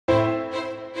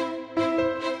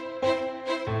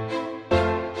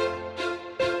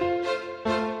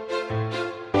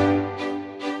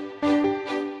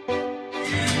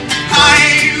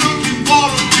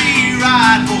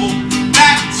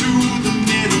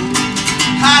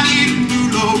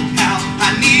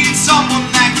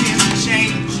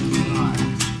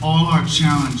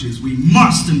challenges we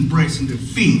must embrace and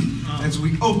defeat. As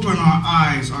we open our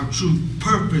eyes, our true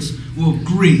purpose will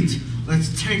greet. Let's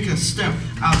take a step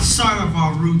outside of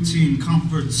our routine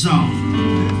comfort zone.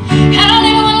 I don't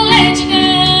ever want to let you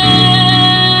down.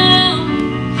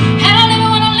 I don't ever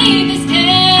want to leave this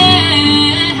town.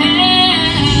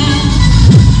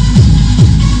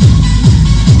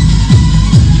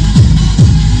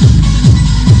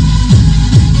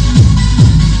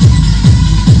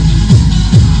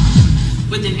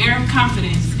 With an air of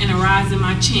confidence and a rise in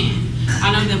my chin,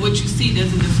 I know that what you see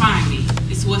doesn't define me.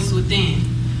 It's what's within.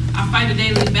 I fight a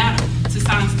daily battle to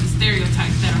silence the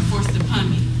stereotypes that are forced upon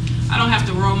me. I don't have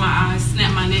to roll my eyes,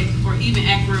 snap my neck, or even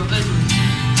act real ugly.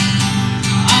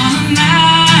 On a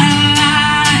night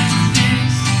like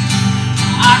this,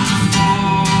 I could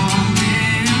fall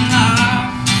in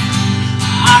love.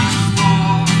 I could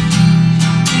fall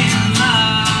in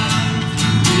love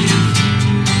with you.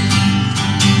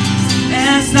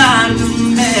 Besarte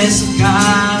un beso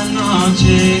cada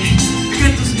noche, que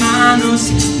tus manos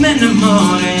me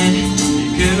enamoren,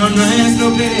 que lo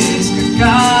nuestro crezca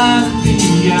cada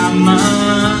día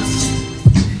más.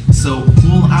 So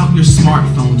pull out your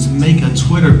smartphone to make a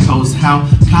Twitter post how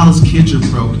college kids are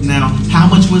broke. Now, how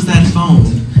much was that phone?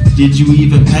 Did you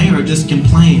even pay or just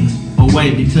complain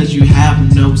away because you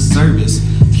have no service?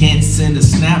 Can't send a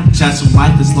Snapchat so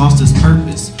life has lost its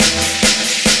purpose.